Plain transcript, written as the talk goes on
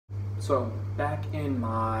So back in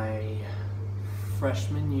my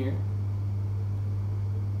freshman year,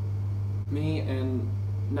 me and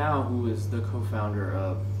now who is the co-founder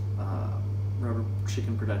of Rubber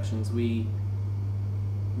Chicken Productions, we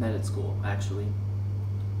met at school actually.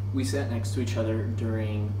 We sat next to each other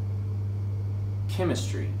during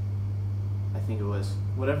chemistry. I think it was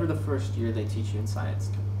whatever the first year they teach you in science.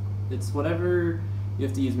 It's whatever you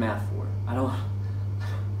have to use math for. I don't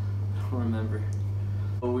remember.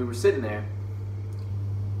 But we were sitting there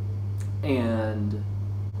and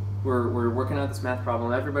we're working out this math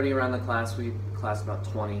problem. Everybody around the class, class about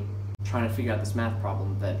 20, trying to figure out this math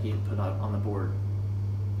problem that he had put out on the board.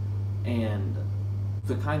 And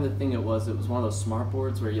the kind of thing it was one of those smart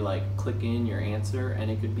boards where you like click in your answer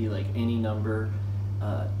and it could be like any number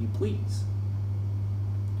you please.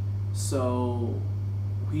 So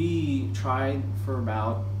we tried for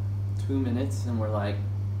about 2 minutes and we're like,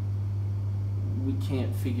 we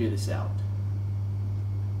can't figure this out.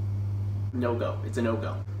 No go. It's a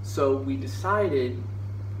no-go. So we decided,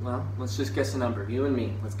 well, let's just guess a number. You and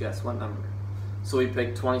me, let's guess what number. So we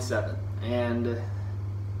picked 27, and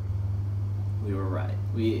we were right.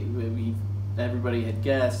 We everybody had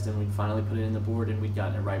guessed, and we finally put it in the board, and we'd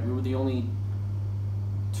gotten it right. We were the only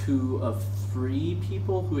 2 of 3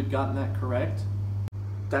 people who had gotten that correct.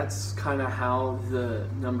 That's kind of how the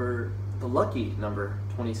lucky number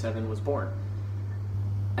 27 was born.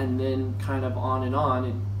 And then kind of on and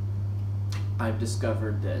on, I've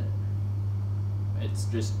discovered that it's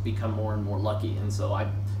just become more and more lucky, and so I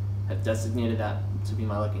have designated that to be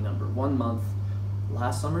my lucky number. 1 month,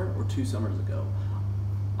 last summer or 2 summers ago,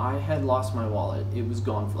 I had lost my wallet. It was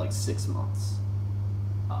gone for like 6 months.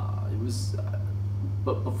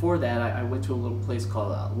 But before that, I went to a little place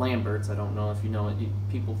called Lambert's. I don't know if you know it.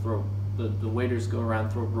 People throw, the waiters go around,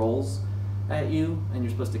 throw rolls at you, and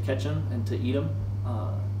you're supposed to catch them and to eat them.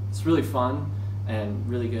 It's really fun and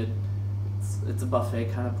really good. It's a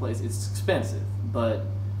buffet kind of place. It's expensive, but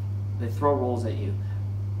they throw rolls at you.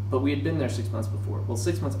 But we had been there 6 months before. Well,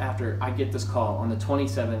 6 months after, I get this call on the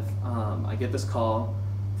 27th. I get this call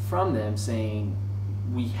from them saying,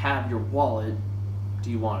 "We have your wallet.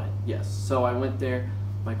 Do you want it?" Yes. So I went there.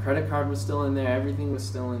 My credit card was still in there. Everything was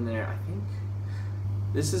still in there. I think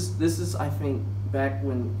this is I think back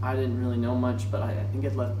when I didn't really know much, but I think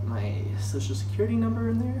I'd left my social security number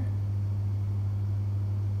in there.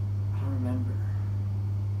 I don't remember.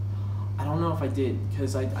 I don't know if I did,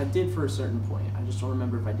 because I did for a certain point. I just don't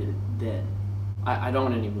remember if I did it then. I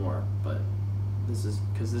don't anymore, but this is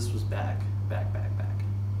because this was back.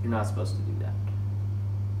 You're not supposed to do that.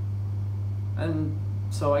 And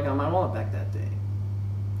so I got my wallet back that day.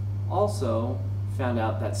 Also found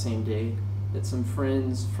out that same day that some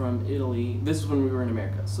friends from Italy, this is when we were in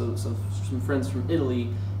America, so some friends from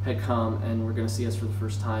Italy had come and were going to see us for the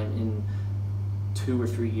first time in 2 or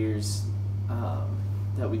 3 years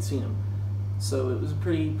that we'd seen them. So it was a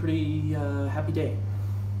pretty happy day.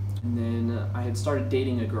 And then I had started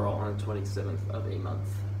dating a girl on the 27th of a month.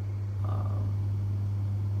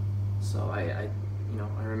 So I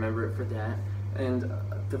remember it for that. And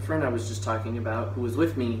the friend I was just talking about, who was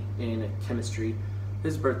with me in chemistry,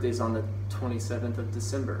 his birthday's on the 27th of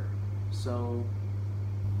December. So,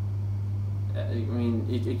 I mean,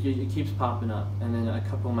 it keeps popping up. And then a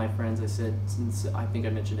couple of my friends, I said, since I think I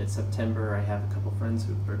mentioned it, September, I have a couple friends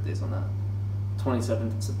whose birthdays on the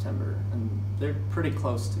 27th of September. And they're pretty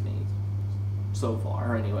close to me, so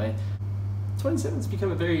far anyway. 27's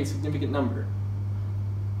become a very significant number.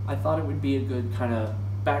 I thought it would be a good kind of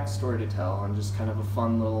backstory to tell, and just kind of a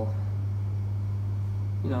fun little,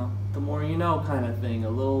 the more you know kind of thing, a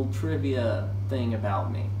little trivia thing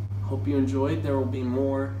about me. Hope you enjoyed. There will be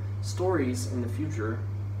more stories in the future.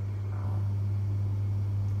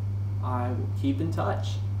 I will keep in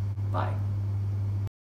touch. Bye.